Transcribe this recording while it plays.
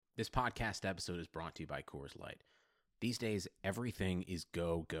This podcast episode is brought to you by Coors Light. These days, everything is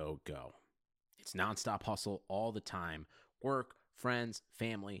go, go, go. It's nonstop hustle all the time. Work, friends,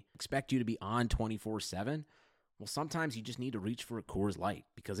 family expect you to be on 24/7. Well, sometimes you just need to reach for a Coors Light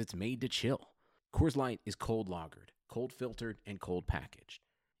because it's made to chill. Coors Light is cold lagered, cold filtered, and cold packaged.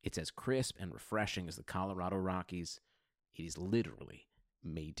 It's as crisp and refreshing as the Colorado Rockies. It is literally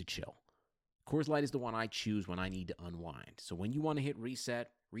made to chill. Coors Light is the one I choose when I need to unwind. So when you want to hit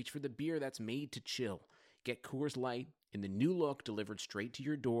reset, reach for the beer that's made to chill. Get Coors Light in the new look delivered straight to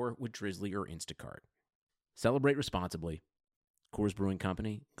your door with Drizzly or Instacart. Celebrate responsibly. Coors Brewing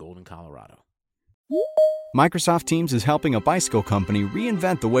Company, Golden, Colorado. Microsoft Teams is helping a bicycle company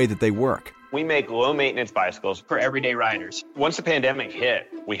reinvent the way that they work. We make low-maintenance bicycles for everyday riders. Once the pandemic hit,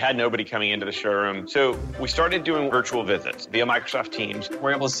 we had nobody coming into the showroom, so we started doing virtual visits via Microsoft Teams.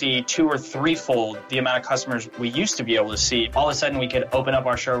 We're able to see 2- or 3-fold the amount of customers we used to be able to see. All of a sudden, we could open up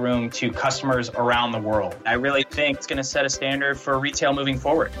our showroom to customers around the world. I really think it's going to set a standard for retail moving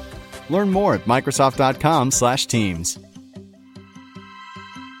forward. Learn more at Microsoft.com/Teams.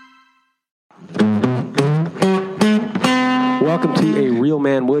 Welcome to a Real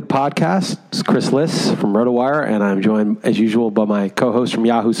Man Wood podcast. It's Chris Liss from RotoWire, and I'm joined, as usual, by my co-host from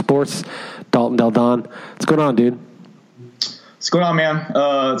Yahoo Sports, Dalton. What's going on, dude? What's going on, man?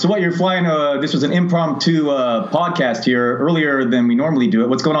 So what, you're flying, this was an impromptu podcast here earlier than we normally do it.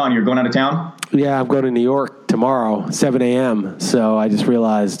 What's going on? You're going out of town? Yeah, I'm going to New York tomorrow, 7 a.m., so I just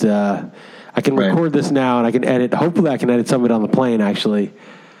realized I can record this now, and I can edit. Hopefully I can edit some of it on the plane, actually,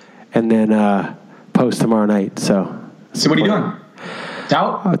 and then post tomorrow night, So what are you doing?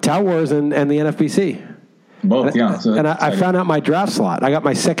 Tout Wars and the NFBC. Both, yeah. So and I found out my draft slot. I got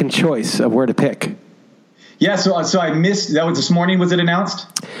my second choice of where to pick. Yeah, so I missed, that was this morning, was it announced?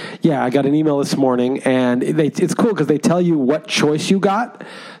 Yeah, I got an email this morning, and it's cool because they tell you what choice you got.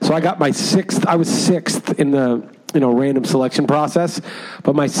 So I got my sixth, I was sixth in the random selection process,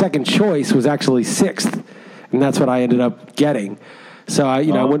 but my second choice was actually sixth, and that's what I ended up getting. So I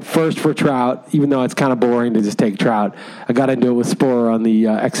went first for Trout, even though it's kind of boring to just take Trout. I got into it with Sporer on the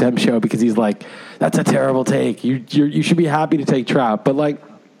XM show because he's like, "That's a terrible take. You should be happy to take Trout." But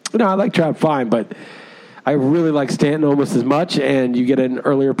I like Trout fine, but I really like Stanton almost as much, and you get an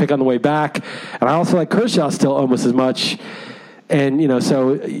earlier pick on the way back. And I also like Kershaw still almost as much. And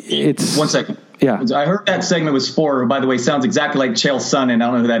so it's 1 second. Yeah, I heard that segment with Sporer, who, by the way, sounds exactly like Chael Sonnen. I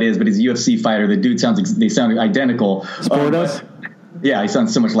don't know who that is, but he's a UFC fighter. The dude they sound identical. Sporer does. Yeah, he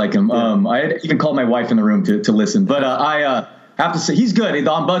sounds so much like him. Yeah. I had even called my wife in the room to listen. But I have to say, he's good. He's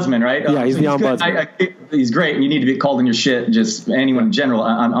the ombudsman, right? Yeah, he's the ombudsman. He's great, and you need to be called in your shit, just anyone in general.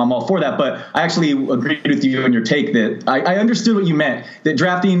 I'm all for that. But I actually agreed with you on your take that I understood what you meant, that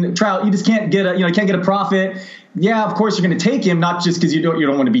drafting Trout, you just can't get a profit. Yeah, of course you're going to take him, not just because you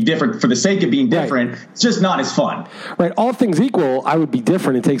don't want to be different for the sake of being different. Right. It's just not as fun. Right. All things equal, I would be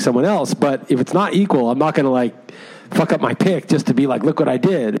different and take someone else. But if it's not equal, I'm not going to fuck up my pick just to be like, look what I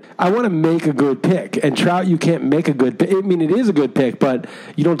did. I want to make a good pick. And Trout, you can't make a good pick. I mean, it is a good pick, but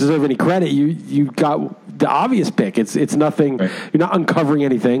you don't deserve any credit. You got the obvious pick. It's nothing. Right. You're not uncovering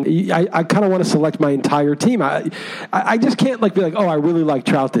anything. I kind of want to select my entire team. I just can't be like, oh, I really like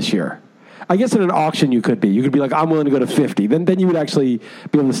Trout this year. I guess in an auction you could be. You could be like, I'm willing to go to 50. Then you would actually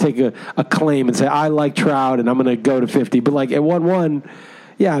be able to take a claim and say, I like Trout and I'm going to go to 50. But at 1-1,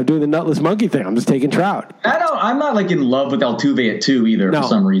 yeah, I'm doing the nutless monkey thing. I'm just taking Trout. I'm not in love with Altuve at 2 either for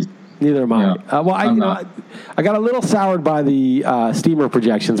some reason. Neither am I. Yeah. I got a little soured by the steamer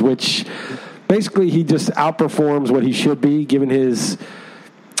projections, which basically he just outperforms what he should be given his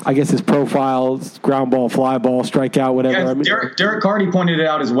profile, ground ball, fly ball, strikeout, whatever. Yeah, Derek Carty pointed it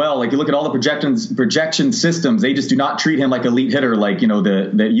out as well. You look at all the projection systems, they just do not treat him like elite hitter,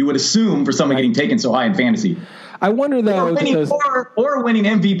 that you would assume for someone getting taken so high in fantasy. I wonder though, or winning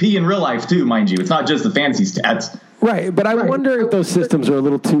MVP in real life too, mind you. It's not just the fantasy stats. Right, but I wonder if those systems are a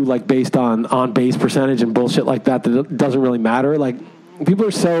little too based on base percentage and bullshit like that it doesn't really matter. People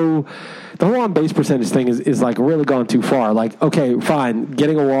are so. The whole on-base percentage thing is really gone too far. Okay, fine,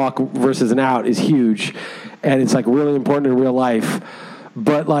 getting a walk versus an out is huge, and it's really important in real life.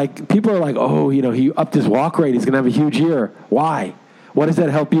 But people are oh, he upped his walk rate. He's going to have a huge year. Why? What does that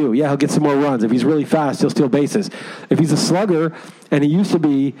help you? Yeah, he'll get some more runs. If he's really fast, he'll steal bases. If he's a slugger, and he used to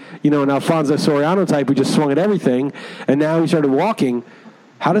be, an Alfonso Soriano type who just swung at everything, and now he started walking,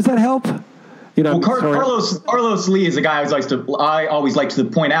 how does that help? Carlos Lee is a guy I always liked to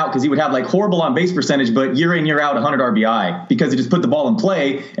point out because he would have like horrible on base percentage, but year in, year out, 100 RBI because he just put the ball in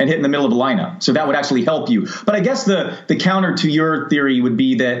play and hit in the middle of the lineup. So that would actually help you. But I guess the counter to your theory would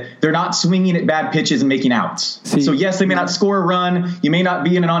be that they're not swinging at bad pitches and making outs. So yes, they may not score a run. You may not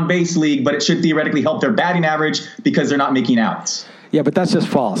be in an on-base league, but it should theoretically help their batting average because they're not making outs. Yeah, but that's just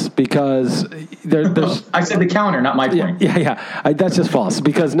false because there's. I said the counter, not my point. Yeah. That's just false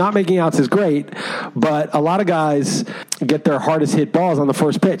because not making outs is great, but a lot of guys get their hardest hit balls on the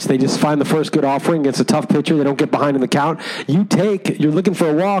first pitch. They just find the first good offering against a tough pitcher. They don't get behind in the count. You're looking for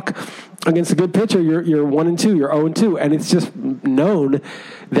a walk against a good pitcher. You're 1-2. You're 0-2, and it's just known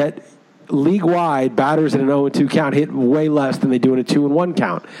that league-wide, batters in an 0-2 count hit way less than they do in a 2-1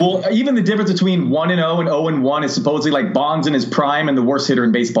 count. Well, even the difference between 1-0 and 0-1 is supposedly like Bonds in his prime and the worst hitter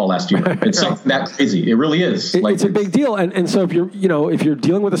in baseball last year. It's something that crazy. It really is. It's a big deal. And so if you're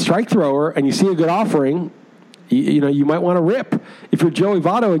dealing with a strike thrower and you see a good offering, you might want to rip. If you're Joey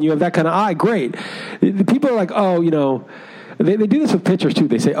Votto and you have that kind of eye, great. People are like, they do this with pitchers too.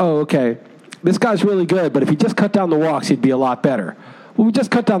 They say, okay, this guy's really good, but if he just cut down the walks, he'd be a lot better. Well, we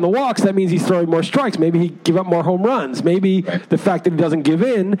just cut down the walks. That means he's throwing more strikes. Maybe he give up more home runs. Maybe the fact that he doesn't give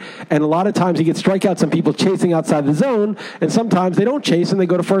in, and a lot of times he gets strikeouts and people chasing outside the zone, and sometimes they don't chase and they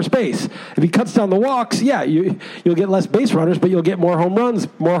go to first base. If he cuts down the walks, you'll get less base runners, but you'll get more home runs,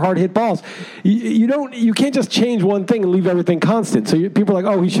 more hard hit balls. You can't just change one thing and leave everything constant. So people are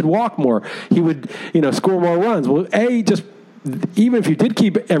like, he should walk more. He would score more runs. Well, even if you did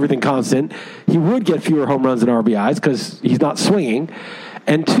keep everything constant, he would get fewer home runs and RBIs because he's not swinging.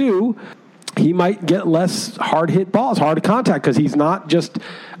 And 2, he might get less hard hit balls, hard contact, because he's not just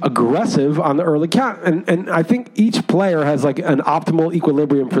aggressive on the early count. And I think each player has like an optimal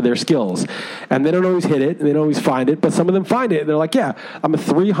equilibrium for their skills. And they don't always hit it, and they don't always find it, but some of them find it. And they're like, I'm a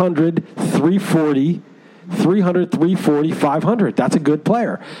 300, 340, 300, 340, 500. That's a good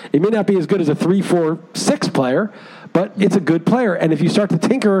player. It may not be as good as a 3-4-6 player, but it's a good player. And if you start to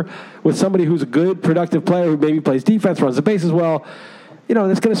tinker with somebody who's a good, productive player who maybe plays defense, runs the bases well,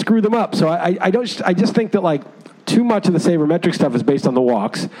 that's going to screw them up. So I just think that like too much of the sabermetric stuff is based on the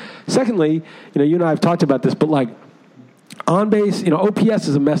walks. Secondly, you and I have talked about this, but like on base, OPS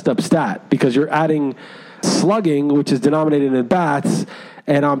is a messed up stat because you're adding slugging, which is denominated in bats,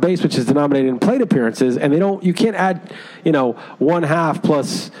 and on base, which is denominated in plate appearances, and you can't add 1/2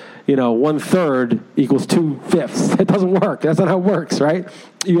 plus 1/3 equals 2/5. That doesn't work. That's not how it works, right?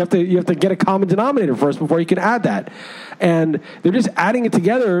 You have to get a common denominator first before you can add that. And they're just adding it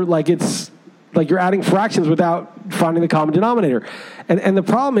together like it's like you're adding fractions without finding the common denominator. And the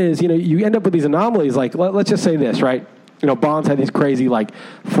problem is, you end up with these anomalies. Like let's just say this, right? Bonds had these crazy like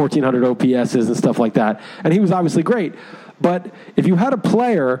 1,400 OPSs and stuff like that, and he was obviously great. But if you had a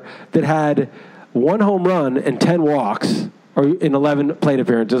player that had 1 home run and 10 walks, or in 11 plate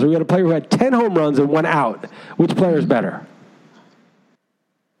appearances, or you had a player who had 10 home runs and 1 out, which player is better?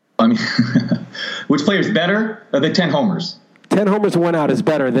 I mean, which player is better? The 10 homers. 10 homers and 1 out is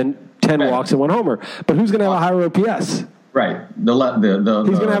better than 10 walks and 1 homer. But who's going to have a higher OPS? Right. He's going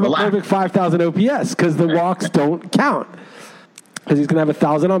to have a perfect 5,000 OPS because the walks don't count. Because he's going to have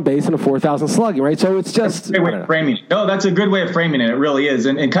 1,000 on base and a 4,000 slugging, right? So it's just... That's a great way of framing it. No, that's a good way of framing it. It really is.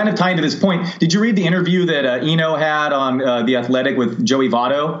 And kind of tying to this point, did you read the interview that Eno had on The Athletic with Joey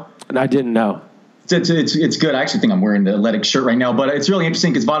Votto? I didn't know. It's good. I actually think I'm wearing the Athletic shirt right now, but it's really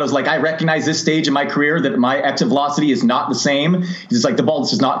interesting because Votto's like, I recognize this stage in my career that my exit velocity is not the same. He's like, the ball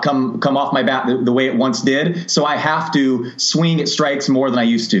does not come off my bat the way it once did. So I have to swing at strikes more than I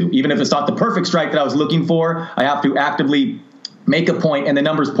used to. Even if it's not the perfect strike that I was looking for, I have to actively make a point, and the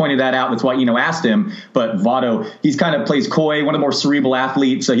numbers pointed that out. That's why asked him. But Votto, he's kind of plays coy, one of the more cerebral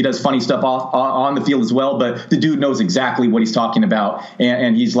athletes. So he does funny stuff on the field as well. But the dude knows exactly what he's talking about,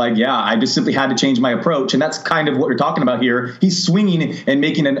 and he's like, I just simply had to change my approach, and that's kind of what we're talking about here. He's swinging and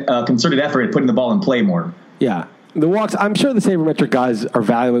making a concerted effort at putting the ball in play more. Yeah. The walks, I'm sure the sabermetric guys are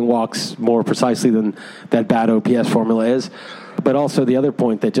valuing walks more precisely than that bad OPS formula is. But also the other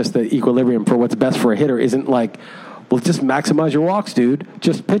point that just the equilibrium for what's best for a hitter isn't like, well, just maximize your walks, dude.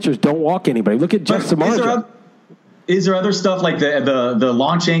 Just pitchers don't walk anybody. Look at Jeff Samardzija. Is there other stuff like the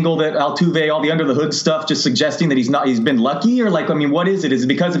launch angle that Altuve, all the under the hood stuff, just suggesting that he's been lucky, or like, I mean, what is it? Is it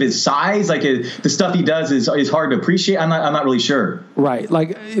because of his size? Like the stuff he does is hard to appreciate. I'm not really sure. Right.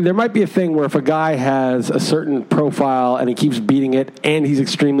 Like there might be a thing where if a guy has a certain profile and he keeps beating it, and he's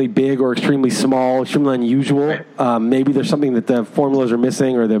extremely big or extremely small, extremely unusual, right. Maybe there's something that the formulas are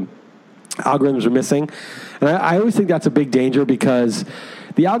missing or the algorithms are missing. And I always think that's a big danger because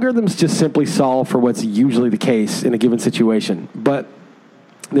the algorithms just simply solve for what's usually the case in a given situation. But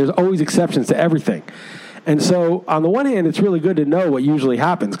There's always exceptions to everything. And so on the one hand, it's really good to know what usually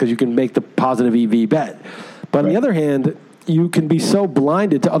happens because you can make the positive EV bet. But on the other hand, you can be so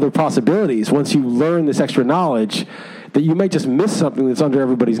blinded to other possibilities once you learn this extra knowledge that you might just miss something that's under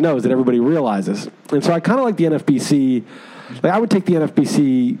everybody's nose that everybody realizes. And so I kind of like the NFBC. Like I would take the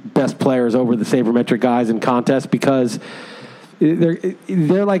NFBC best players over the sabermetric guys in contests because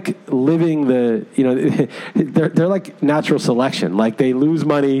they're like living the, they're like natural selection. Like they lose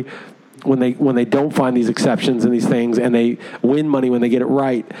money when they don't find these exceptions and these things, and they win money when they get it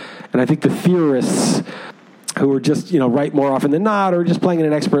right. And I think the theorists who are just, right more often than not, or just playing in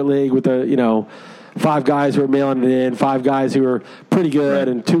an expert league with the, 5 guys who are mailing it in, 5 guys who are pretty good,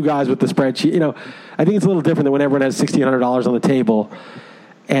 and 2 guys with the spreadsheet. I think it's a little different than when everyone has $1,600 on the table.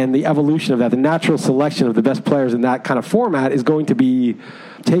 And the evolution of that, the natural selection of the best players in that kind of format is going to be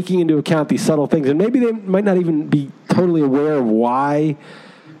taking into account these subtle things. And maybe they might not even be totally aware of why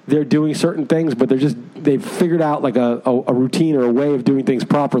they're doing certain things, but they've figured out like a routine or a way of doing things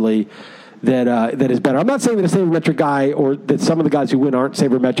properly that is better. I'm not saying that a sabermetric guy or that some of the guys who win aren't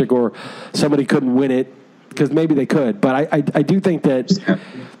sabermetric or somebody couldn't win it, because maybe they could. But I do think that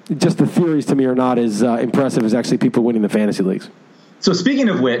just the theories to me are not as impressive as actually people winning the fantasy leagues. So speaking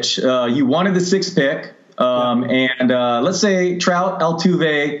of which, you wanted the 6th pick, and let's say Trout,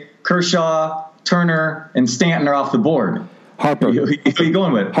 Altuve, Kershaw, Turner, and Stanton are off the board. Harper. Who are you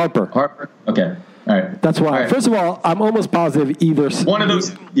going with? Harper. Okay. All right. That's why. All right. First of all, I'm almost positive either one of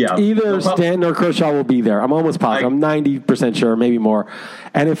those. Yeah. Either Stanton or Kershaw will be there. I'm almost positive. I'm 90% sure, maybe more.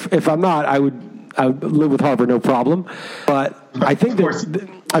 And if I'm not, I would live with Harper, no problem. But I think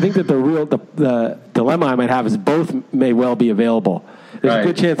that the dilemma I might have is both may well be available. There's a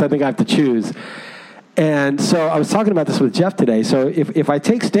good chance I think I have to choose. And so I was talking about this with Jeff today. So if I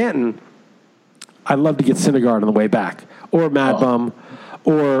take Stanton, I'd love to get Syndergaard on the way back, or Mad Bum,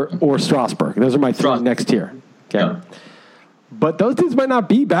 or Strasburg. Those are my 3 next tier. Okay. Yeah. But those dudes might not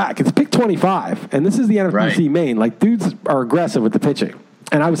be back. It's pick 25, and this is the NFBC main. Like, dudes are aggressive with the pitching.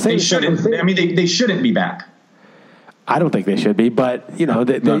 And I was saying they shouldn't be back. I don't think they should be, but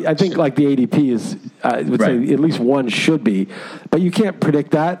I think like the ADP is, I would say at least one should be, but you can't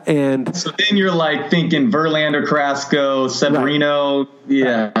predict that. And so then you're like thinking Verlander, Carrasco, Severino.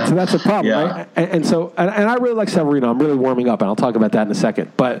 Yeah. So that's the problem, right? And so I really like Severino. I'm really warming up, and I'll talk about that in a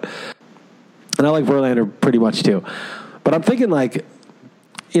second. And I like Verlander pretty much too. But I'm thinking like,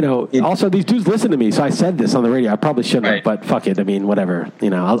 also these dudes listen to me. So I said this on the radio. I probably shouldn't have, but fuck it. I mean, whatever.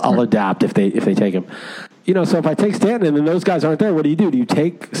 I'll adapt if they take him. So if I take Stanton and those guys aren't there, what do you do? Do you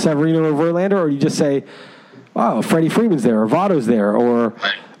take Severino or Verlander, or you just say, oh, Freddie Freeman's there, or Votto's there, or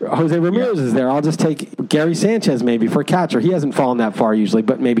Jose Ramirez is there? I'll just take Gary Sanchez maybe for a catcher. He hasn't fallen that far usually,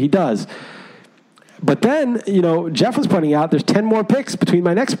 but maybe he does. But then, Jeff was pointing out there's 10 more picks between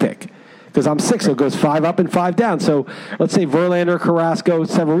my next pick, because I'm 6, so it goes 5 up and 5 down. So let's say Verlander, Carrasco,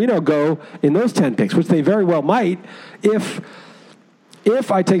 Severino go in those 10 picks, which they very well might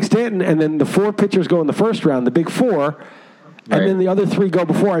if I take Stanton and then the 4 pitchers go in the first round, the big 4, and then the other 3 go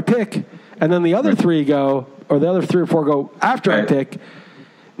before I pick, and then the other 3 go, or the other 3 or 4 go after I pick,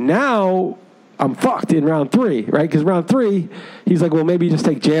 now I'm fucked in round 3, right? Because round 3, he's like, well, maybe you just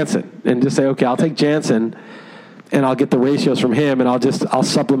take Jansen and just say, okay, I'll take Jansen, and I'll get the ratios from him, and I'll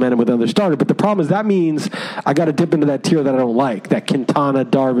supplement him with another starter. But the problem is that means I got to dip into that tier that I don't like, that Quintana,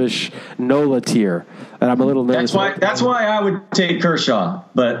 Darvish, Nola tier, and I'm a little nervous. That's why I would take Kershaw,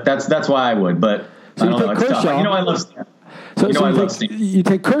 but that's why I would. But so I don't know. Kershaw, I love Stan. You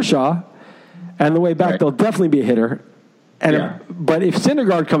take Kershaw, and the way back they'll definitely be a hitter. And but if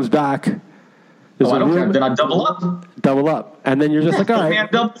Syndergaard comes back, I don't care. Then I double up. And then you're just like, all right. Real man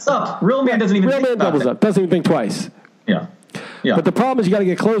doubles up. Real man doesn't even think twice. Yeah. But the problem is you got to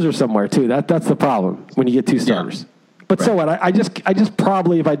get closers somewhere too. That's the problem when you get 2 starters. But so what? I just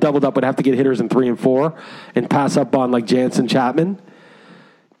probably, if I doubled up, would have to get hitters in 3 and 4 and pass up on like Jansen, Chapman.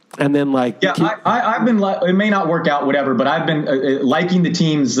 And then I've been it may not work out, whatever, but I've been liking the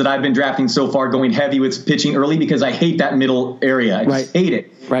teams that I've been drafting so far, going heavy with pitching early, because I hate that middle area. I just hate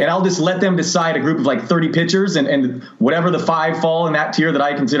it. Right. And I'll just let them decide a group of like 30 pitchers, and whatever the 5 fall in that tier that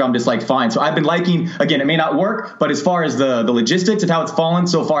I consider, I'm just like, fine. So I've been liking, again, it may not work, but as far as the logistics of how it's fallen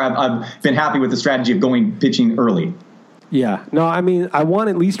so far, I've been happy with the strategy of going pitching early. Yeah. No, I mean, I want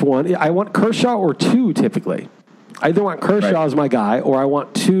at least 1. I want Kershaw or 2 typically. I either want Kershaw as my guy, or I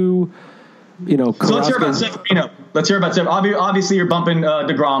want 2, Carrasco. So let's hear about Severino. Obviously, you're bumping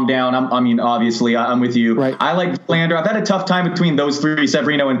DeGrom down. Obviously, I'm with you. Right. I like Verlander. I've had a tough time between those 3,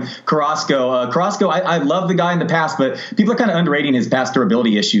 Severino and Carrasco. Carrasco, I love the guy in the past, but people are kind of underrating his past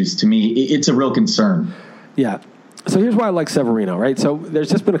durability issues. To me, it's a real concern. Yeah. So here's why I like Severino, right? So there's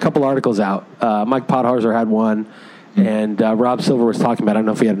just been a couple articles out. Mike Podharzer had one, and Rob Silver was talking about, I don't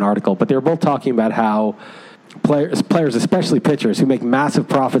know if he had an article, but they were both talking about how players, especially pitchers, who make massive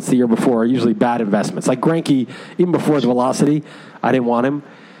profits the year before are usually bad investments. Like Greinke, even before the velocity, I didn't want him.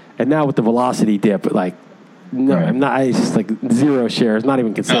 And now with the velocity dip, like, no, right. I'm not. It's just like 0 shares, not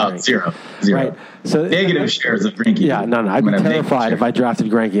even considering. No, zero. Right. So negative shares of Greinke. Yeah, no. I'd be terrified if I drafted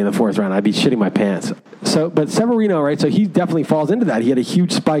Greinke in the 4th round. I'd be shitting my pants. So, but Severino, right? So he definitely falls into that. He had a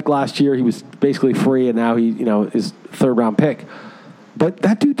huge spike last year. He was basically free, and now he, is 3rd round pick. But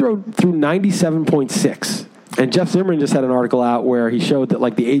that dude threw 97.6. And Jeff Zimmerman just had an article out where he showed that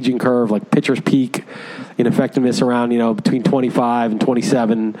like the aging curve, like pitchers peak in effectiveness around between 25 and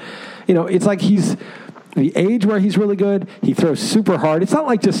 27. It's like he's. The age where he's really good, he throws super hard. It's not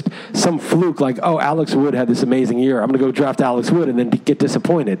like just some fluke like, oh, Alex Wood had this amazing year. I'm going to go draft Alex Wood and then get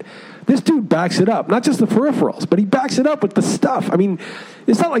disappointed. This dude backs it up. Not just the peripherals, but he backs it up with the stuff. I mean,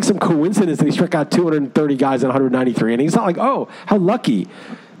 it's not like some coincidence that he struck out 230 guys in 193 innings. It's not like, oh, how lucky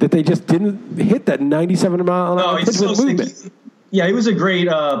that they just didn't hit that 97 mile an hour pitch with movement. Yeah, he was a great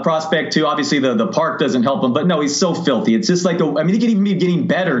prospect, too. Obviously, the park doesn't help him. But, no, he's so filthy. It's just like, he could even be getting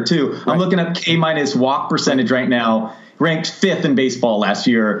better, too. Right. I'm looking at K- walk percentage right now. Ranked 5th in baseball last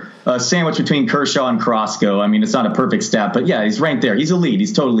year. Sandwich between Kershaw and Carrasco. I mean, it's not a perfect stat. But, yeah, he's ranked there. He's elite.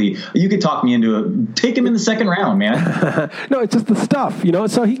 He's totally – you could talk me into it. Take him in the 2nd round, man. No, it's just the stuff,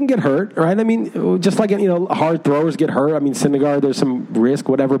 so he can get hurt, right? I mean, just like, hard throwers get hurt. I mean, Syndergaard, there's some risk,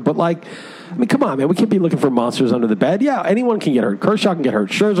 whatever. But, like – come on, man. We can't be looking for monsters under the bed. Yeah, anyone can get hurt. Kershaw can get hurt.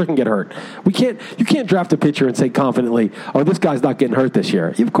 Scherzer can get hurt. You can't draft a pitcher and say confidently, oh, this guy's not getting hurt this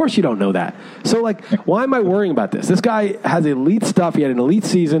year. Of course you don't know that. So, like, why am I worrying about this? This guy has elite stuff. He had an elite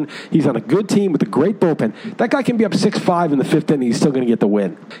season. He's on a good team with a great bullpen. That guy can be up 6-5 in the 5th inning. He's still going to get the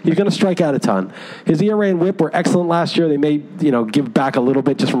win. He's going to strike out a ton. His ERA and WHIP were excellent last year. They may, give back a little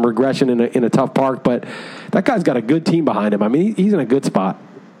bit just from regression in a tough park, but that guy's got a good team behind him. I mean, he's in a good spot.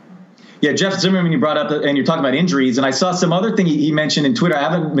 Yeah, Jeff Zimmerman, you brought up, and you're talking about injuries, and I saw some other thing he mentioned in Twitter. I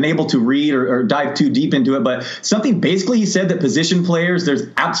haven't been able to read or dive too deep into it, but something basically he said that position players, there's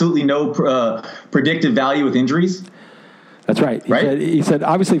absolutely no predictive value with injuries. That's right. He said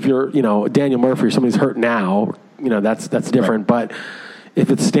obviously if you're, Daniel Murphy or somebody's hurt now, that's different. Right. But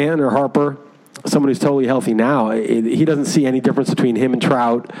if it's Stanton or Harper, someone who's totally healthy now, he doesn't see any difference between him and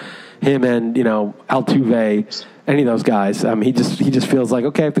Trout, him and, Altuve, any of those guys. He just feels like,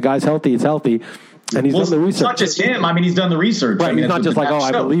 okay, if the guy's healthy, he's healthy. And he's done the research. It's not just him. I mean, he's done the research. Right. He's not just like,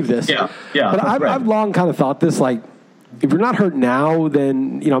 I believe this. Yeah. But I've long kind of thought this, like, if you're not hurt now,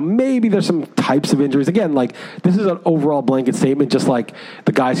 then, maybe there's some types of injuries. Again, like, this is an overall blanket statement, just like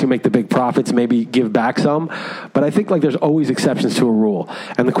the guys who make the big profits maybe give back some. But I think, like, there's always exceptions to a rule.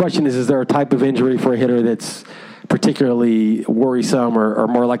 And the question is there a type of injury for a hitter that's particularly worrisome or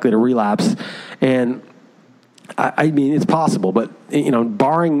more likely to relapse? And I mean, it's possible, but,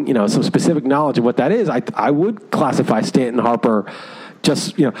 barring, some specific knowledge of what that is, I would classify Stanton, Harper,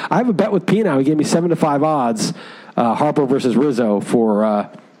 just, I have a bet with P now. He gave me 7-5 odds, Harper versus Rizzo for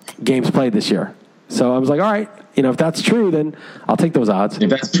games played this year. So I was like, all right, if that's true, then I'll take those odds. If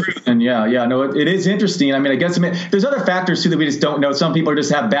that's true, then no, it is interesting. I mean, I guess there's other factors too that we just don't know. Some people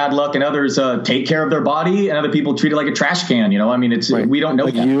just have bad luck, and others take care of their body, and other people treat it like a trash can. I mean, it's right. We don't know.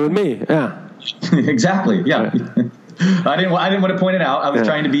 Like that. You and me, yeah. Exactly. Yeah. Right. I didn't want to point it out. I was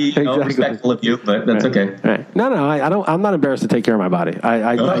trying to be respectful of you, but that's okay. Right. No, I don't. I'm not embarrassed to take care of my body.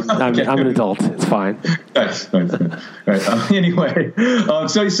 I'm an adult. It's fine. Nice. Right. Anyway,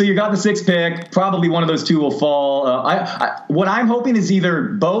 so you got the 6th pick. Probably one of those two will fall. What I'm hoping is either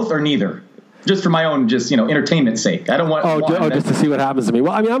both or neither. Just for my own, entertainment's sake. I don't want. Just to see what happens to me.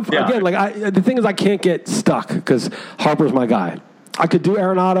 Well, I mean, again, like the thing is, I can't get stuck because Harper's my guy. I could do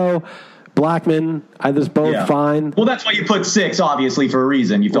Arenado, Blackman, either's both fine. Well, that's why you put 6, obviously, for a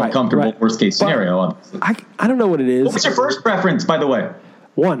reason. You felt comfortable, worst case scenario, obviously. I don't know what it is. What was your first preference, by the way?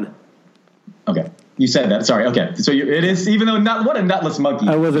 1. Okay. You said that. Sorry. Okay. So it is, even though what a nutless monkey.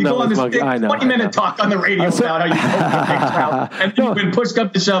 I was a nutless monkey. I know. 20-minute talk on the radio about how you pick Trout, and then you've been pushed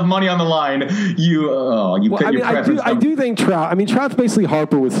up to shove money on the line. You put your preference. I do think Trout. I mean, Trout's basically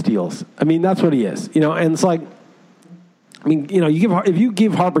Harper with steals. I mean, that's what he is. And it's like. I mean, if you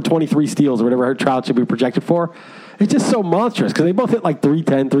give Harper 23 steals or whatever Trout should be projected for, it's just so monstrous because they both hit like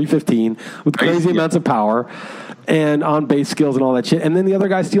 310, 315 with crazy amounts of power and on-base skills and all that shit. And then the other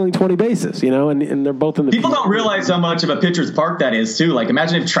guy's stealing 20 bases, and they're both in the... People don't realize how much of a pitcher's park that is, too. Like,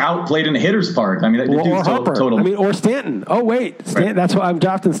 imagine if Trout played in a hitter's park. I mean, that dude's Harper. Total. I mean, or Stanton. Oh, wait. Stanton, that's why I'm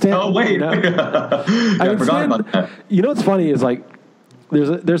drafting Stanton. Oh, wait. I forgot about that. What's funny is, like,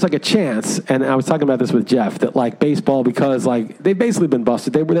 there's like a chance, and I was talking about this with Jeff, that like baseball, because like they've basically been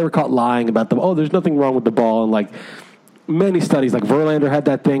busted. They were caught lying about them. Oh, there's nothing wrong with the ball, and like many studies, like Verlander had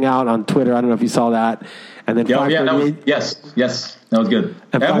that thing out on Twitter. I don't know if you saw that. And then yes, that was good.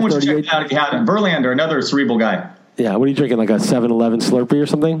 Everyone should check it out if you haven't. Verlander, another cerebral guy. Yeah, what are you drinking? Like a 7-Eleven Slurpee or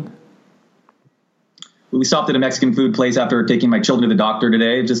something? We stopped at a Mexican food place after taking my children to the doctor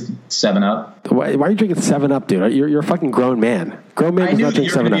today. Just 7-Up. Why are you drinking 7-Up, dude? You're a fucking grown man. Grown man does not drink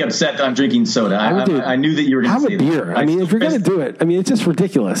 7-Up. I knew that you were going to be upset that I'm drinking soda. I knew that you were going to say that. Have a beer. I mean, if you're going to do it, I mean, it's just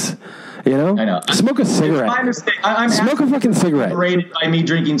ridiculous. You know? I know. Smoke a cigarette. It's my mistake. Smoke a fucking cigarette. Rated by me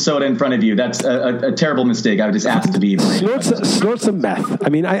drinking soda in front of you. That's a terrible mistake. I would just ask to be. Snort some meth. I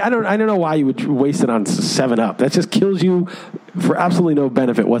mean, I don't know why you would waste it on 7-Up. That just kills you for absolutely no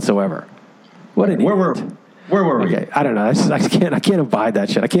benefit whatsoever. What an idiot. Where were we? Okay, I don't know. I can't abide that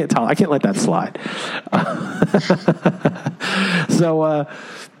shit. I can't let that slide. So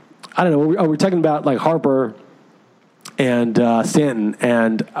I don't know. We're talking about like Harper and Stanton,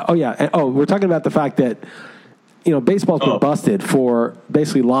 and we're talking about the fact that baseball's been busted for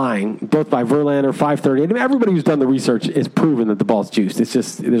basically lying, both by Verlander, 530. I mean, everybody who's done the research is proven that the ball's juiced. It's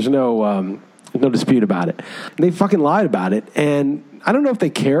just there's no dispute about it. They fucking lied about it, and I don't know if they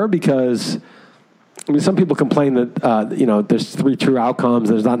care because. I mean, some people complain that, there's 3 true outcomes,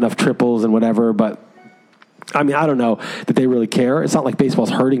 there's not enough triples and whatever, but, I mean, I don't know that they really care. It's not like baseball's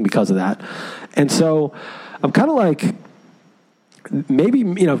hurting because of that. And so I'm kind of like, maybe,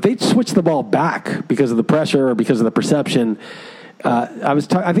 if they switch the ball back because of the pressure or because of the perception, I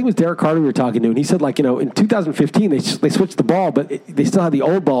think it was Derek Carter we were talking to, and he said, like, in 2015, they switched the ball, but they still had the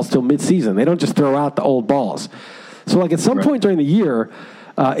old balls till midseason. They don't just throw out the old balls. So, like, at some point during the year,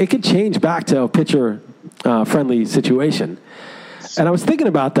 it could change back to a pitcher-friendly situation. And I was thinking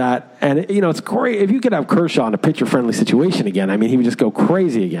about that, and, it's great. If you could have Kershaw in a pitcher-friendly situation again, I mean, he would just go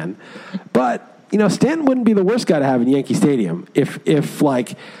crazy again. But, Stanton wouldn't be the worst guy to have in Yankee Stadium if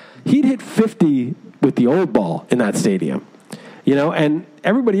like, he'd hit 50 with the old ball in that stadium, and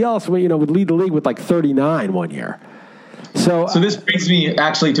everybody else, would lead the league with, like, 39 one year. So this brings me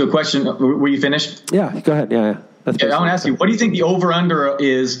actually to a question. Were you finished? Yeah, go ahead. Yeah. I want to ask you, what do you think the over-under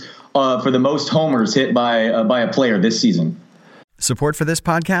is for the most homers hit by a player this season? Support for this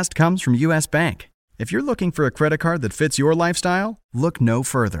podcast comes from U.S. Bank. If you're looking for a credit card that fits your lifestyle, look no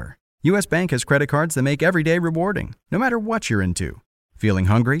further. U.S. Bank has credit cards that make every day rewarding, no matter what you're into. Feeling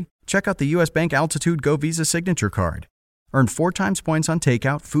hungry? Check out the U.S. Bank Altitude Go Visa Signature Card. Earn 4 times points on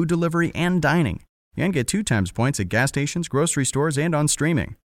takeout, food delivery, and dining. And get 2 times points at gas stations, grocery stores, and on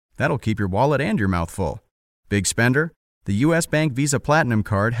streaming. That'll keep your wallet and your mouth full. Big spender? The U.S. Bank Visa Platinum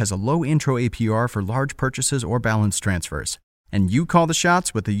Card has a low intro APR for large purchases or balance transfers. And you call the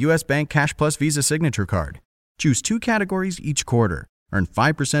shots with the U.S. Bank Cash Plus Visa Signature Card. Choose 2 categories each quarter. Earn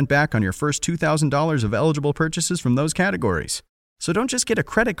 5% back on your first $2,000 of eligible purchases from those categories. So don't just get a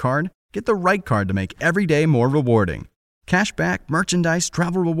credit card, get the right card to make every day more rewarding. Cashback, merchandise,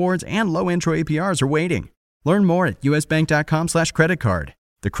 travel rewards, and low intro APRs are waiting. Learn more at usbank.com/creditcard.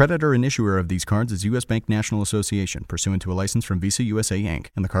 The creditor and issuer of these cards is U.S. Bank National Association, pursuant to a license from Visa USA Inc.,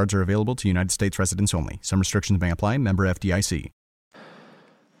 and the cards are available to United States residents only. Some restrictions may apply. Member FDIC.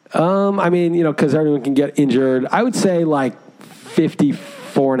 I mean, because everyone can get injured. I would say like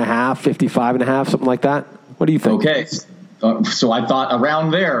 54.5, 55.5, something like that. What do you think? Okay. So I thought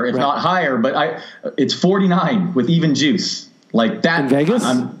around there, if not higher, but it's 49 with even juice. Like that. In Vegas?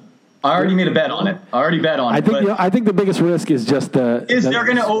 I already made a bet on it. I think the biggest risk is just they're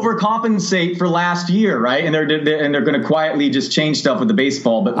going to overcompensate for last year, right? And they're going to quietly just change stuff with the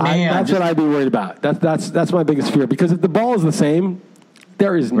baseball. But that's what I'd be worried about. That's my biggest fear, because if the ball is the same,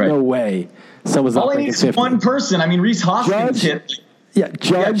 there is no way someone's not breaking 50. One person. I mean, Reese Hoskins hit. Yeah,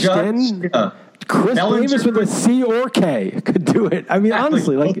 Judge. Chris Bellinger, Davis with a C or K could do it. I mean,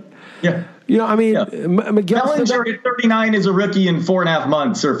 honestly, like. Yeah. Miguel Bellinger at 39 is a rookie in 4.5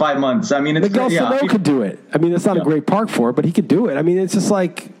 months or 5 months. I mean, Miguel Sano could do it. I mean, it's not a great park for it, but he could do it. I mean, it's just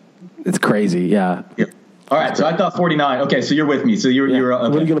like, it's crazy. Yeah. All right. So I thought 49. Okay. So you're with me. So you're okay.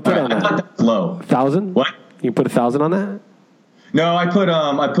 What are you going to put on that? I thought that was low. 1,000? What? You put 1,000 on that? No, I put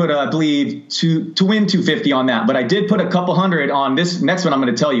I believe to win 250 on that, but I did put a couple hundred on this next one. I'm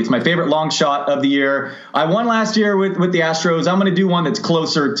going to tell you, it's my favorite long shot of the year. I won last year with the Astros. I'm going to do one that's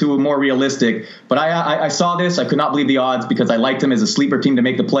closer to a more realistic, but I saw this. I could not believe the odds because I liked them as a sleeper team to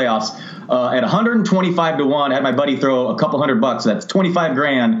make the playoffs. At 125 to 1, I had my buddy throw a couple $100. So that's 25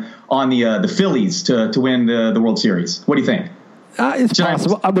 grand on the Phillies to win the World Series. What do you think? It's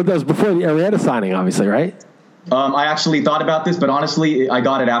possible, but that was before the Arrieta signing, obviously, right? I actually thought about this, but honestly, I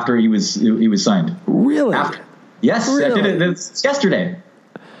got it after he was signed. Really? Yes, Really? I did it yesterday.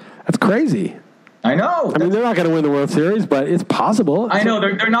 That's crazy. I know. I mean, they're not going to win the World Series, but it's possible. I know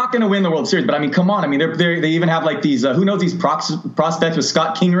they're not going to win the World Series, but I mean, come on. I mean, they even have like these, who knows, these prospects with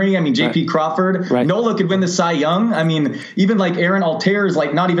Scott Kingery. I mean, J.P. Crawford. Right. Nola could win the Cy Young. I mean, even like Aaron Altair is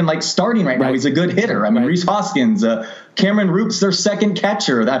like not even like starting right now. He's a good hitter. I mean, Rhys Hoskins, Cameron Roop's their second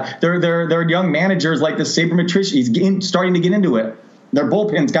catcher. That their young managers like the Sabermetrish. He's starting to get into it. Their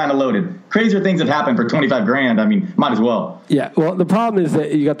bullpen's kind of loaded. Crazier things have happened for $25,000. I mean, might as well. Yeah. Well, the problem is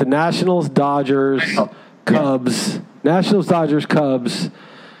that you got the Nationals, Dodgers, Cubs, Nationals, Dodgers, Cubs,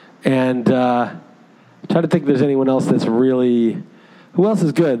 and try to think if there's anyone else that's really. Who else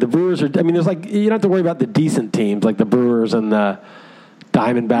is good? The Brewers are. I mean, there's like you don't have to worry about the decent teams like the Brewers and the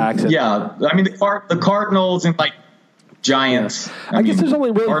Diamondbacks. And, I mean the Cardinals and like Giants. I guess there's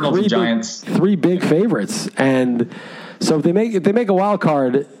only really three big favorites, and so if they make a wild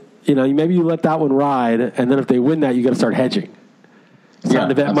card, maybe you let that one ride, and then if they win that, you got to start hedging. Starting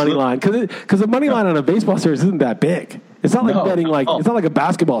to bet money line because the money line on a baseball series isn't that big. It's not like betting it's not like a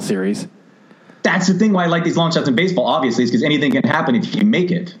basketball series. That's the thing why I like these long shots in baseball. Obviously, is because anything can happen if you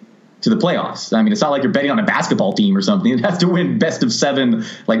make it to the playoffs. I mean, it's not like you're betting on a basketball team or something. It has to win best of 7.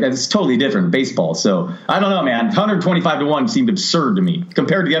 Like that's totally different in baseball. So I don't know, man. 125-1 seemed absurd to me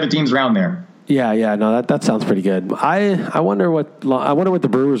compared to the other teams around there. Yeah, no, that sounds pretty good. I wonder what the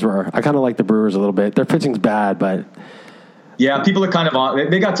Brewers were. I kind of like the Brewers a little bit. Their pitching's bad, but. Yeah, people are kind of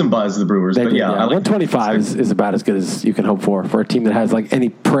on. They got some buzz, the Brewers. But yeah. 125 is about as good as you can hope for a team that has like any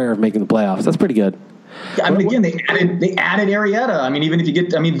prayer of making the playoffs. That's pretty good. Yeah, I mean, again, they added Arrieta. I mean, even if you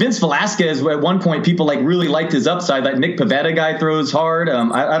get, Vince Velasquez at one point, people like really liked his upside. That Nick Pivetta guy throws hard.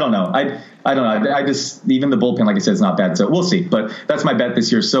 I don't know. I don't know. I just even the bullpen, like I said, is not bad. So we'll see. But that's my bet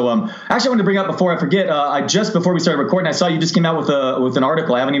this year. So actually, I wanted to bring up before I forget. Just before we started recording, I saw you just came out with an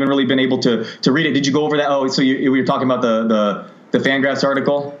article. I haven't even really been able to read it. Did you go over that? Oh, so we were talking about the Fangraphs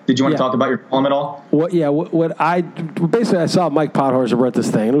article. Did you want to talk about your column at all? I saw Mike Podhorzer wrote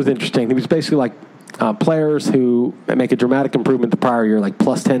this thing, and it was interesting. He was basically like players who make a dramatic improvement the prior year, like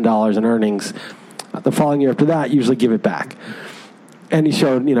plus $10 in earnings. The following year after that, usually give it back. And he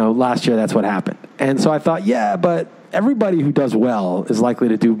showed, last year that's what happened. And so I thought, but everybody who does well is likely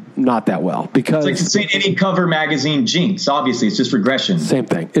to do not that well because it's like any cover magazine jinx. Obviously, it's just regression. Same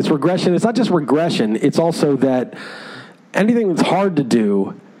thing. It's regression. It's not just regression. It's also that anything that's hard to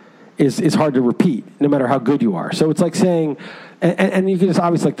do is hard to repeat, no matter how good you are. So it's like saying, and you can just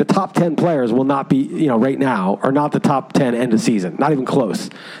obviously like the top 10 players will not be, right now, are not the top 10 end of season, not even close.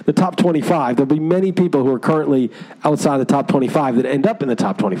 The top 25, there'll be many people who are currently outside the top 25 that end up in the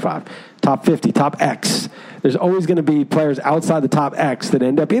top 25, top 50, top X. There's always going to be players outside the top X that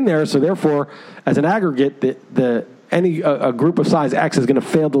end up in there. So therefore, as an aggregate, a group of size X is going to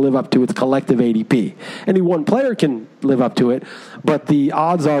fail to live up to its collective ADP. Any one player can live up to it, but the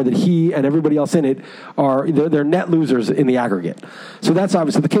odds are that he and everybody else in it they're net losers in the aggregate. So that's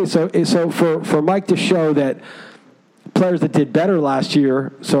obviously the case. So for Mike to show that players that did better last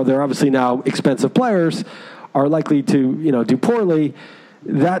year, so they're obviously now expensive players, are likely to do poorly.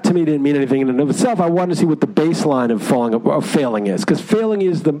 That to me didn't mean anything in and of itself. I wanted to see what the baseline of failing is, because failing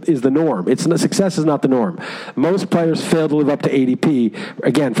is the norm. Success is not the norm. Most players fail to live up to ADP,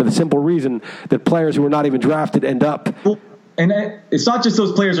 again, for the simple reason that players who are not even drafted end up. And it's not just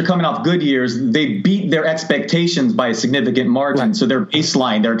those players are coming off good years. They beat their expectations by a significant margin. Right. So their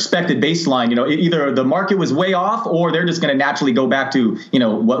baseline, their expected baseline, either the market was way off or they're just going to naturally go back to,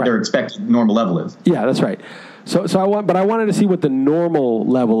 what their expected normal level is. Yeah, that's right. So I wanted to see what the normal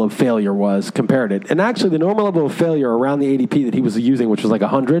level of failure was compared it. And actually the normal level of failure around the ADP that he was using, which was like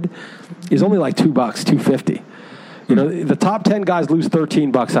 100, is only like $2, $2.50. The top 10 guys lose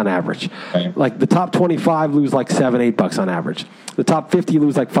 $13 on average. Right. Like the top 25 lose like $7, $8 on average. The top 50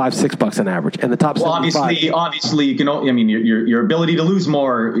 lose like $5, $6 on average. And the top 75. Obviously you can, your ability to lose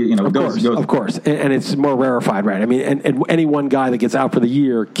more, goes. Of course. And it's more rarefied, right? I mean, and any one guy that gets out for the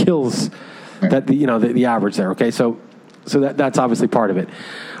year kills that the average there. Okay, so that's obviously part of it.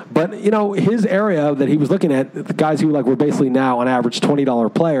 But his area that he was looking at, the guys who were basically now on average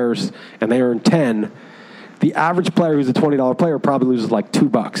 $20 players, and they earn 10. The average player who's a $20 player probably loses like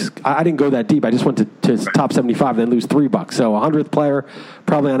 $2. I didn't go that deep. I just went to top 75, then lose $3. So a 100th player,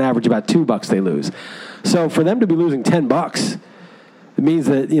 probably on average about $2 they lose. So for them to be losing $10, it means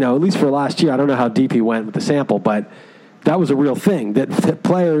that at least for last year, I don't know how deep he went with the sample, but that was a real thing, that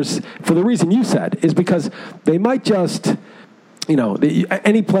players, for the reason you said, is because they might just,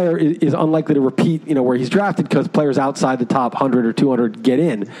 any player is unlikely to repeat, where he's drafted because players outside the top 100 or 200 get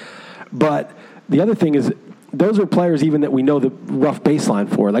in. But the other thing is, those are players even that we know the rough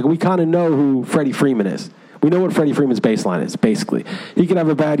baseline for. Like, we kind of know who Freddie Freeman is. We know what Freddie Freeman's baseline is, basically. He could have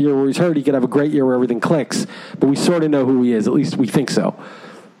a bad year where he's hurt. He could have a great year where everything clicks. But we sort of know who he is. At least we think so.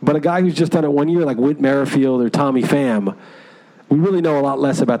 But a guy who's just done it one year, like Whit Merrifield or Tommy Pham, we really know a lot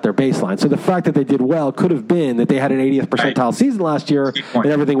less about their baseline. So the fact that they did well could have been that they had an 80th percentile season last year and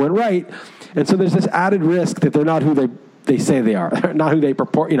everything went right. And so there's this added risk that they're not who they say they are. They're not who they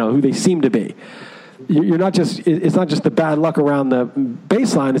purport, who they seem to be. You're not just, it's not just the bad luck around the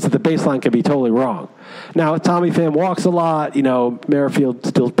baseline, it's that the baseline can be totally wrong. Now, Tommy Pham walks a lot, Merrifield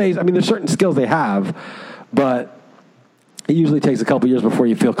steals base. I mean, there's certain skills they have, but it usually takes a couple years before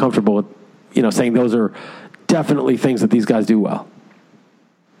you feel comfortable with, saying those are definitely things that these guys do well.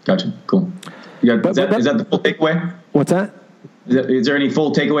 Gotcha. Cool. Is that the full takeaway? What's that? Is there any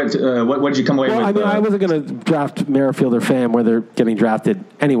full takeaway? What did you come away with? I mean, I wasn't going to draft Merrifield or Pham where they're getting drafted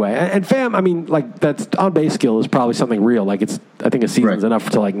anyway. And Pham, I mean, that's on base skill is probably something real. Like I think a season's enough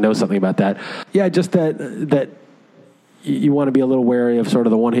to know something about that. Yeah, just that you want to be a little wary of sort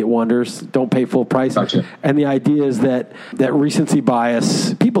of the one-hit wonders. Don't pay full price. Gotcha. And the idea is that recency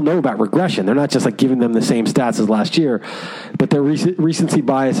bias, people know about regression. They're not just like giving them the same stats as last year, but their recency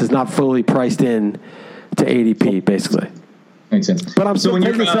bias is not fully priced in to ADP, basically. Makes sense. But I'm still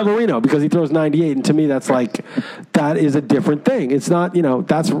taking Severino because he throws 98, and to me that's that is a different thing. It's not,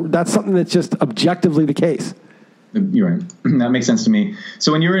 that's something that's just objectively the case. You're right. That makes sense to me.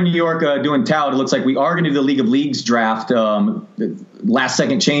 So when you're in New York doing tout, it looks like we are going to do the League of Leagues draft. Last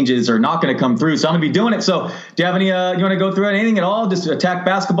second changes are not going to come through, so I'm going to be doing it. So do you have any, you want to go through anything at all? Just attack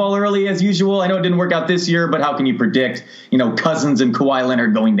basketball early as usual. I know it didn't work out this year, but how can you predict, Cousins and Kawhi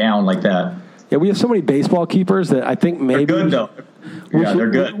Leonard going down like that? Yeah, we have so many baseball keepers that I think maybe they're good, though. They're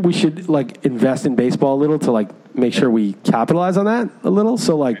good. We should invest in baseball a little to make sure we capitalize on that a little.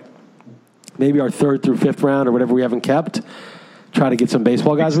 So maybe our 3rd through 5th round or whatever we haven't kept, try to get some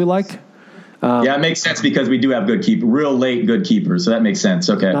baseball guys we like. Yeah, it makes sense because we do have real late good keepers, so that makes sense.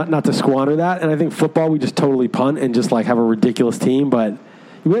 Okay, not to squander that. And I think football we just totally punt and just have a ridiculous team. But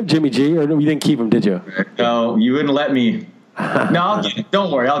we have Jimmy G, or we didn't keep him, did you? No, you wouldn't let me. No, I'll get him.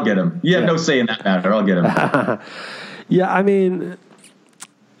 Don't worry, I'll get him. You have no say in that matter. I'll get him. Yeah, I mean,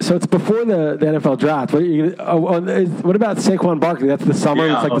 so it's before the NFL draft. What about Saquon Barkley? That's the summer.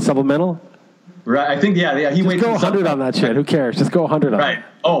 Yeah, it's the supplemental. Right. I think, yeah. He waits. Go 100 on that shit. Who cares? Just go 100 on it. Right.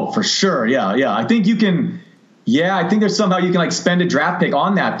 Oh, for sure. Yeah. I think you can. Yeah, I think there's somehow you can spend a draft pick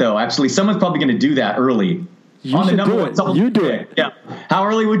on that though. Actually, someone's probably going to do that early. On the number one, you do it. Yeah. How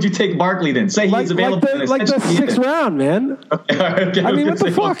early would you take Barkley then? Say he's available. The 6th round, man. Okay, I mean, what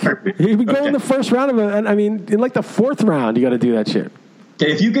the fuck? He would go in the 1st round in the 4th round, you got to do that shit.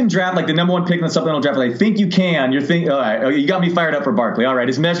 Okay, if you can draft the number 1 pick in the supplemental draft, I think you can. You're thinking, all right, you got me fired up for Barkley. All right,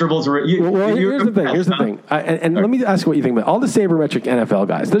 his measurables are. Here's the thing. And let me ask you what you think about all the sabermetric NFL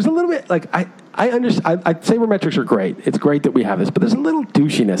guys. There's a little bit I understand. Sabermetrics are great. It's great that we have this, but there's a little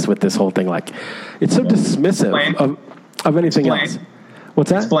douchiness with this whole thing. It's so dismissive of anything else. What's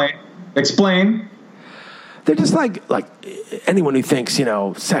that? Explain. They're just like anyone who thinks,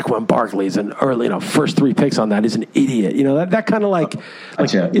 Saquon Barkley's an early, first 3 picks on that is an idiot. That kind of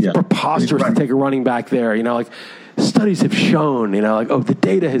it's preposterous to take a running back there. Studies have shown, the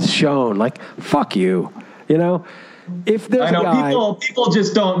data has shown. Fuck you, If there's a guy, people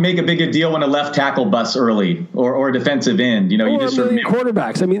just don't make a big a deal when a left tackle busts early or a defensive end. You just sort of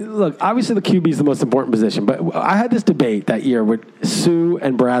quarterbacks. I mean, look, obviously the QB is the most important position, but I had this debate that year where Sue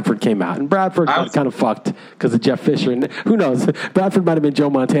and Bradford came out, and Bradford got kind of fucked because of Jeff Fisher, and who knows? Bradford might have been Joe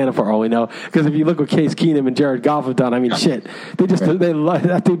Montana for all we know, because if you look what Case Keenum and Jared Goff have done, I mean, shit,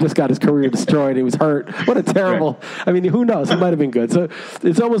 that dude just got his career destroyed. He was hurt. What a terrible. Right. I mean, who knows? He might have been good. So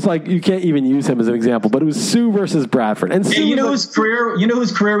it's almost like you can't even use him as an example. But it was Sue versus Bradford, and Sue whose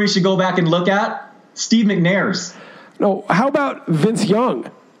career we should go back and look at? Steve McNair's. No, how about Vince Young?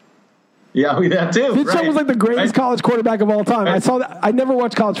 Yeah, that too. Vince Young was the greatest college quarterback of all time. Right. I saw that. I never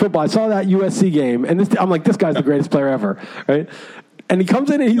watched college football. I saw that USC game, and I'm like, this guy's the greatest player ever, right? And he comes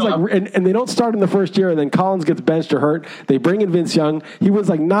in and he's and they don't start in the first year, and then Collins gets benched or hurt. They bring in Vince Young. He wins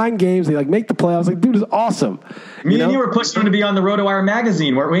 9 games. They make the playoffs. Dude is awesome. Me and you were pushing him to be on the RotoWire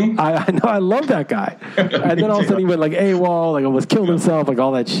magazine, weren't we? I know. I love that guy. And then all of a sudden he went AWOL, almost killed himself,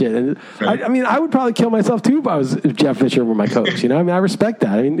 all that shit. And right. I would probably kill myself too if Jeff Fisher were my coach. I respect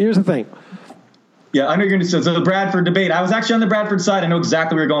that. Here's the thing. Yeah, I know you're going to say so the Bradford debate. I was actually on the Bradford side. I know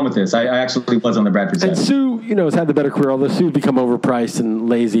exactly where you're going with this. I actually was on the Bradford side. And Sue, has had the better career, although Sue's become overpriced and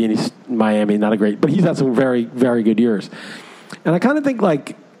lazy, and he's in Miami, not a great, but he's had some very, very good years. And I kind of think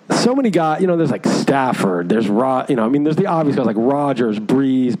so many guys, there's Stafford, there's there's the obvious guys like Rodgers,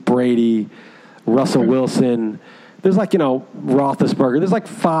 Breeze, Brady, Russell Wilson. There's Roethlisberger. There's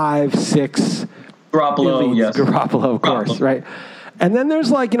 5, 6 Garoppolo, yes. Garoppolo, of course, right? And then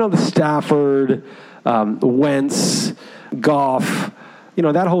there's like, the Stafford, Wentz, Goff,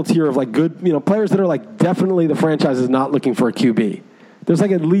 that whole tier of like good, players that are like definitely the franchise is not looking for a QB. There's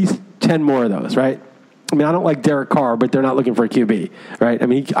like at least 10 more of those, right? I mean, I don't like Derek Carr, but they're not looking for a QB, right? I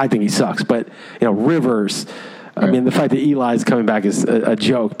mean, I think he sucks, but Rivers. I mean, the fact that Eli's coming back is a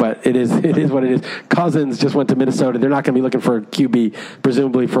joke, but it is what it is. Cousins just went to Minnesota. They're not going to be looking for a QB,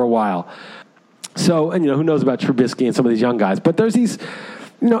 presumably for a while. So, and who knows about Trubisky and some of these young guys? But there's these,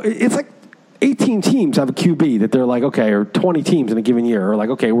 it's like 18 teams have a QB that they're like, okay, or 20 teams in a given year are like,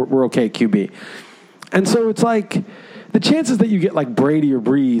 okay, we're okay at QB. And so it's like the chances that you get like Brady or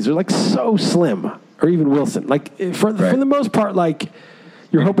Breeze are like so slim, or even Wilson. Like for the most part, like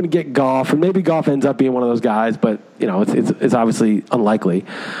you're hoping to get Goff, and maybe Goff ends up being one of those guys, but it's obviously unlikely.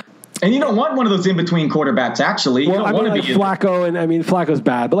 And you don't want one of those in-between quarterbacks, actually. You don't want to be Flacco, and Flacco's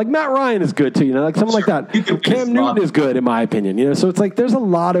bad, but like Matt Ryan is good too, like someone like that. Cam Newton is good, in my opinion, so it's like there's a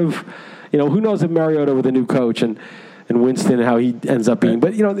lot of, who knows if Mariota with a new coach and Winston and how he ends up being.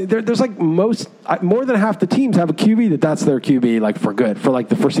 But, there's like more than half the teams have a QB that's their QB, like for good, for like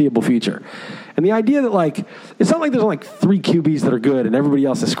the foreseeable future. And the idea that like, it's not like there's like 3 QBs that are good and everybody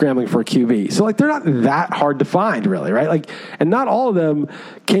else is scrambling for a QB. So like, they're not that hard to find really, right? Like, and not all of them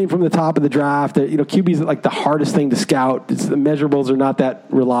came from the top of the draft. QBs are like the hardest thing to scout. The measurables are not that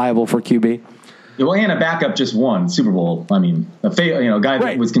reliable for QB. Well, and a backup just won Super Bowl. I mean, a guy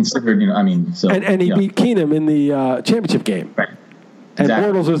that was considered, so. And he beat Keenum in the championship game. Right. And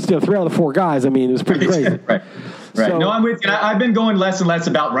Bortles was 3 out of the 4 guys. I mean, it was pretty crazy. Right. So, no, I'm with you. I've been going less and less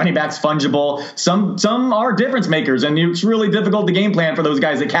about running backs fungible. Some are difference makers, and it's really difficult to game plan for those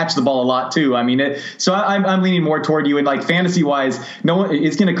guys that catch the ball a lot too. I mean, so I'm leaning more toward you. And like fantasy wise, no one,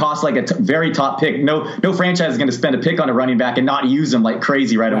 it's going to cost like a very top pick. No franchise is going to spend a pick on a running back and not use him like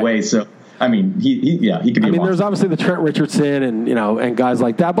crazy right away. So. I mean, he could be. I mean, there's obviously the Trent Richardson and guys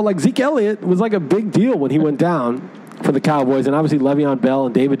like that, but like Zeke Elliott was like a big deal when he went down for the Cowboys, and obviously Le'Veon Bell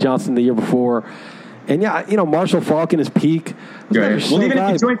and David Johnson the year before, and Marshall Faulk in his peak. Right. Well,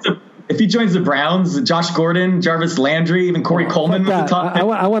 even if he joins the Browns, Josh Gordon, Jarvis Landry, even Corey Coleman was the top. I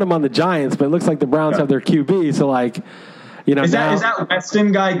want him on the Giants, but it looks like the Browns have their QB, so like. Is that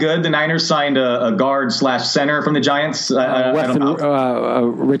Weston guy good? The Niners signed a guard / center from the Giants. Weston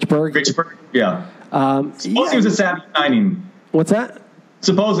Richburg. Yeah. Supposedly he was a savvy signing. What's that?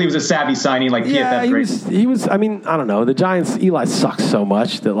 Supposedly he was a savvy signing. Like he was. I mean, I don't know. The Giants. Eli sucks so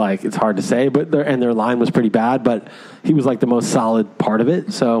much that like it's hard to say. But their line was pretty bad. But he was like the most solid part of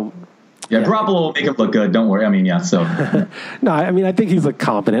it. So. Yeah, Garoppolo will make him look good. Don't worry. I mean, so. No, I mean, I think he's like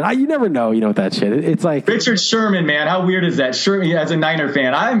competent. You never know, with that shit. It's like Richard Sherman, man. How weird is that? Sherman, as a Niner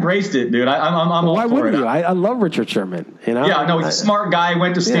fan, I embraced it, dude. I'm all why for wouldn't it. you? I love Richard Sherman. Yeah, no, he's a smart guy.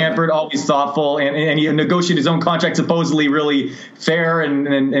 Went to Stanford, always thoughtful, and he negotiated his own contract, supposedly really fair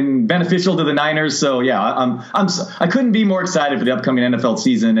and beneficial to the Niners. So yeah, I couldn't be more excited for the upcoming NFL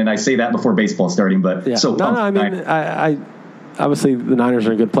season, and I say that before baseball starting. But yeah. So no, I mean, I obviously the Niners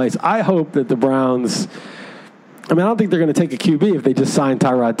are in a good place. I hope that the Browns. I mean, I don't think they're going to take a QB if they just sign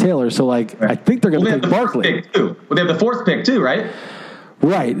Tyrod Taylor. So, like, right. I think they're going to take Barkley. Well, they have the 4th pick too, right?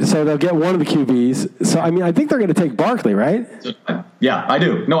 Right. So they'll get one of the QBs. So, I mean, I think they're going to take Barkley, right? Yeah, I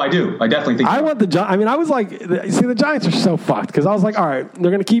do. No, I do. I definitely think. I want the Giants. I mean, I was like, see, the Giants are so fucked because I was like, all right,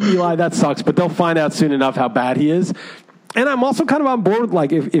 they're going to keep Eli. That sucks, but they'll find out soon enough how bad he is. And I'm also kind of on board with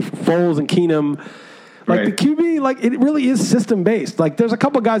like if Foles and Keenum. Like right. The QB, like it really is system based. Like there's a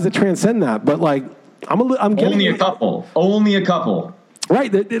couple guys that transcend that, but like I'm getting only a couple.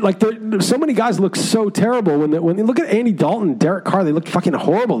 Right, like so many guys look so terrible when you look at Andy Dalton, Derek Carr, they look fucking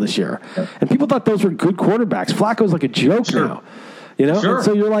horrible this year, and people thought those were good quarterbacks. Flacco's like a joke now, Sure. And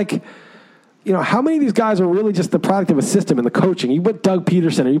so you're like, how many of these guys are really just the product of a system and the coaching? You put Doug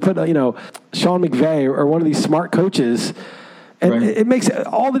Peterson or you put Sean McVay or one of these smart coaches, and it makes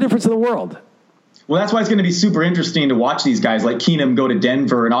all the difference in the world. Well, that's why it's going to be super interesting to watch these guys like Keenum go to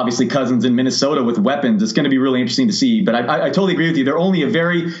Denver and obviously Cousins in Minnesota with weapons. It's going to be really interesting to see. But I totally agree with you. There are only a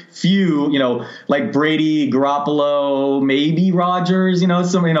very few, like Brady, Garoppolo, maybe Rodgers,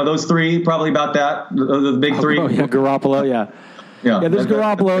 those 3, probably about that, the big 3. Oh, yeah, Garoppolo, yeah. Yeah, there's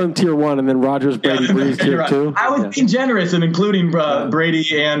Garoppolo in tier 1, and then Rodgers, Brady, Breeze tier 2. I was being generous in including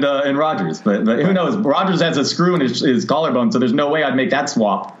Brady and Rodgers, but who knows? Rodgers has a screw in his collarbone, so there's no way I'd make that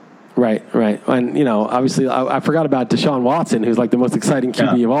swap. Right. And, obviously I forgot about Deshaun Watson, who's like the most exciting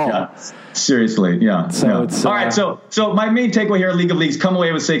QB of all. Yeah. Seriously, yeah. So it's all right. So my main takeaway here, League of Leagues, come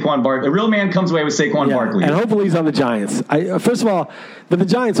away with Saquon Barkley. A real man comes away with Saquon Barkley, and hopefully he's on the Giants. First of all, if the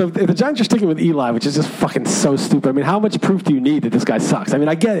Giants are sticking with Eli, which is just fucking so stupid. I mean, how much proof do you need that this guy sucks? I mean,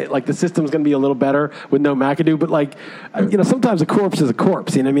 I get it. Like the system's going to be a little better with no McAdoo, but like, sometimes a corpse is a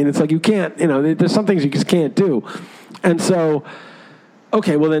corpse. You know what I mean? It's like you can't. There's some things you just can't do, and so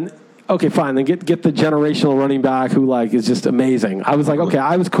okay, fine. Then get the generational running back who like is just amazing. I was like, okay,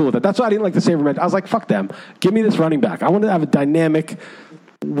 I was cool with that. That's why I didn't like the Saber match. I was like, fuck them. Give me this running back. I want to have a dynamic,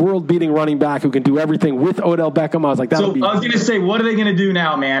 world-beating running back who can do everything with Odell Beckham. I was like, I was going to say, what are they going to do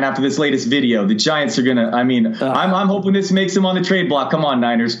now, man, after this latest video? The Giants are going to, I'm hoping this makes them on the trade block. Come on,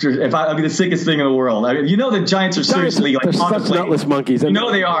 Niners. I'll be the sickest thing in the world. I mean, the Giants are seriously they're such nutless monkeys. They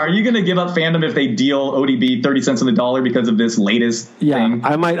are. Are you going to give up fandom if they deal ODB 30 cents on the dollar because of this latest thing?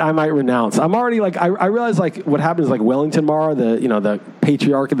 I might renounce. I'm already like, I realize like what happened is like Wellington Mara, the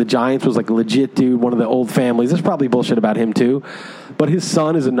patriarch of the Giants was like a legit dude, one of the old families. There's probably bullshit about him too. But his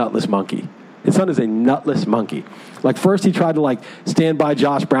son is a nutless monkey. His son is a nutless monkey. Like first he tried to like stand by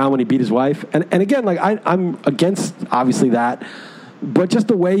Josh Brown when he beat his wife. And again, like I'm against obviously that. But just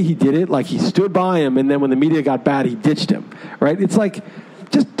the way he did it, like he stood by him and then when the media got bad, he ditched him. Right? It's like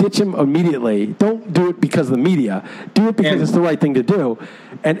just ditch him immediately. Don't do it because of the media. Do it because it's the right thing to do.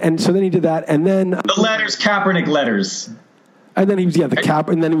 And so then he did that. And then the letters, Kaepernick letters. And then he was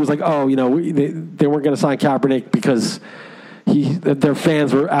and then he was like, oh, they weren't going to sign Kaepernick because their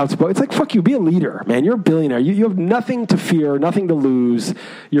fans were outspoken. It's like, fuck you, be a leader, man. You're a billionaire. You have nothing to fear, nothing to lose.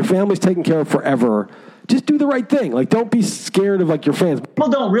 Your family's taken care of forever. Just do the right thing. Like, don't be scared of like your fans. People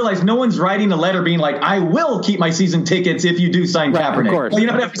don't realize no one's writing a letter being like, I will keep my season tickets if you do sign Kaepernick. Of course.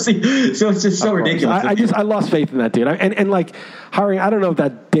 Well, so it's just so ridiculous. I lost faith in that dude. And like hiring, I don't know if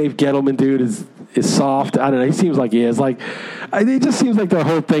that Dave Gettleman dude is soft. I don't know. He seems like he is. Like, it just seems like the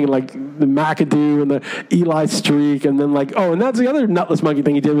whole thing, like the McAdoo and the Eli streak, and then like, and that's the other nutless monkey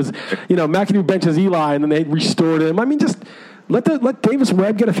thing he did was, McAdoo benches Eli, and then they restored him. I mean, just let Davis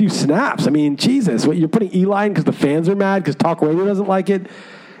Webb get a few snaps. I mean, Jesus, you're putting Eli in because the fans are mad because Talk Radio doesn't like it.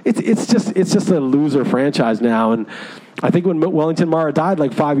 It's just a loser franchise now, and I think when Wellington Mara died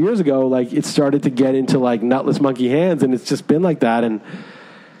like 5 years ago, like it started to get into like nutless monkey hands, and it's just been like that. And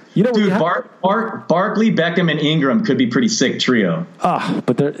dude, Barkley, Beckham, and Ingram could be pretty sick trio.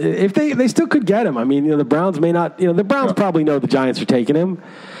 But if they still could get him. I mean, the Browns may not. The Browns probably know the Giants are taking him,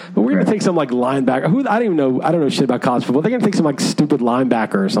 but we're going to take some like linebacker. I don't know shit about college football. They're going to take some like stupid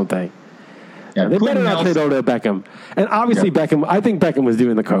linebacker or something. Yeah, they better not trade Odell Beckham. And obviously Beckham. I think Beckham was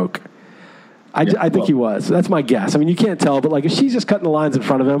doing the coke. I think he was. That's my guess. I mean, you can't tell, but like if she's just cutting the lines in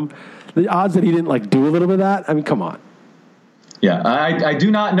front of him, the odds that he didn't like do a little bit of that. I mean, come on. Yeah, I do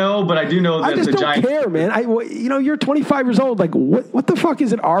not know, but I do know that the Giants. I just don't care, man. You're 25 years old. Like, what the fuck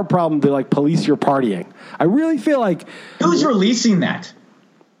is it our problem to like police your partying? I really feel like who's releasing that?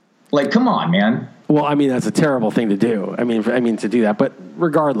 Like, come on, man. Well, I mean, that's a terrible thing to do. I mean, to do that. But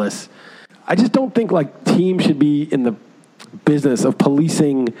regardless, I just don't think like teams should be in the business of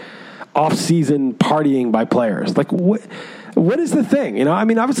policing off-season partying by players. Like, what is the thing? I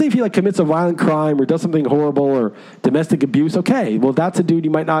mean, obviously if he like commits a violent crime or does something horrible or domestic abuse, okay, well, that's a dude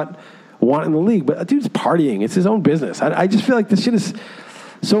you might not want in the league, but a dude's partying. It's his own business. I just feel like this shit is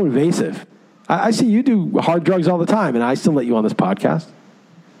so invasive. I see you do hard drugs all the time, and I still let you on this podcast.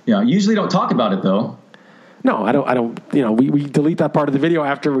 Yeah, I usually don't talk about it, though. No, I don't. We delete that part of the video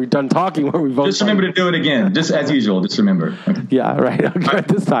after we're done talking where we vote. Just remember to do it again, just as usual. Just remember. Okay. Yeah, right. Okay,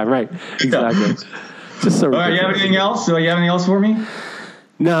 this time, right. Exactly. Just so. All right, you have anything else? Do you have anything else for me?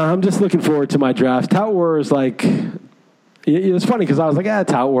 No, I'm just looking forward to my draft. Tout Wars, like, it's funny because I was like,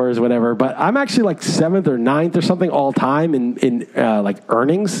 Tout Wars, whatever. But I'm actually like 7th or 9th or something all time in like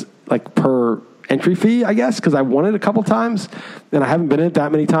earnings, like per entry fee, I guess, because I won it a couple times and I haven't been in it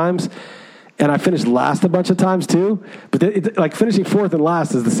that many times. And I finished last a bunch of times too, but like finishing 4th and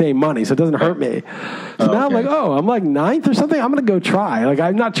last is the same money, so it doesn't hurt me. So now I'm like, I'm like 9th or something. I'm gonna go try. Like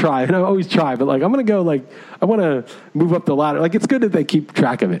I'm not try, and I always try, but like I'm gonna go. Like I want to move up the ladder. Like it's good that they keep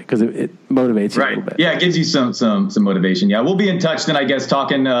track of it because it motivates you a little bit. Yeah, it gives you some motivation. Yeah, we'll be in touch then, I guess,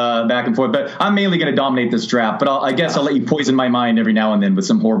 talking back and forth. But I'm mainly gonna dominate this draft. But I guess I'll let you poison my mind every now and then with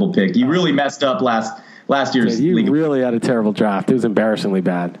some horrible pick. You really messed up last year's. You really had a terrible draft. It was embarrassingly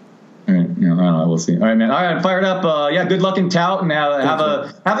bad. All right, I don't know. We'll see. All right, man. All right, fired up. Good luck in Tout, and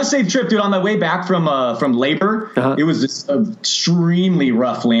have a safe trip, dude. On the way back from labor, it was just an extremely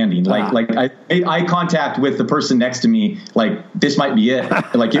rough landing. Like I made eye contact with the person next to me. Like this might be it.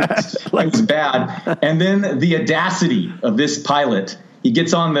 Like it was bad. And then the audacity of this pilot he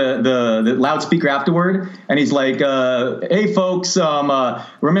gets on the loudspeaker afterward, and he's like, "Hey, folks,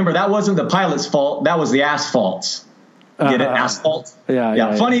 remember that wasn't the pilot's fault. That was the asphalt's." Get it? Asphalt.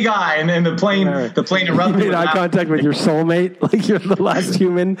 Yeah. Funny guy, and then the plane erupted. You made eye contact with your soulmate, like you're the last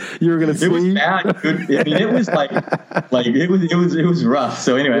human you were going to see. It was bad, dude. I mean, it was like it was rough.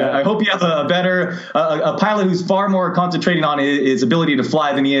 So anyway, I hope you have a better a pilot who's far more concentrating on his ability to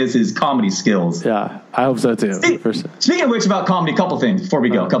fly than he is his comedy skills. Yeah, I hope so too. Speaking of which, about comedy, a couple things before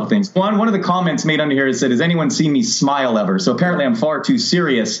we go. A couple things. One of the comments made under here said, "Has anyone seen me smile ever?" So apparently, I'm far too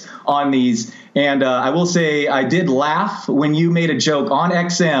serious on these. And I will say I did laugh when you made a joke on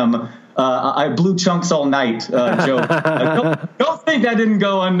XM. I blew chunks all night joke. Don't think that didn't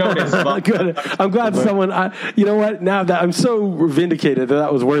go unnoticed. Good. I'm glad someone. You know what? Now that I'm so vindicated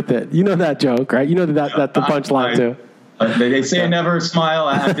that was worth it. You know that joke, right? You know that the punchline too. They say never smile.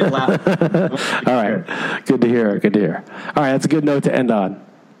 I did laugh. All right. Good to hear. All right. That's a good note to end on.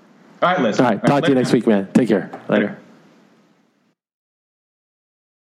 All right, Liss. All right. Talk to you next week, man. Take care. Later.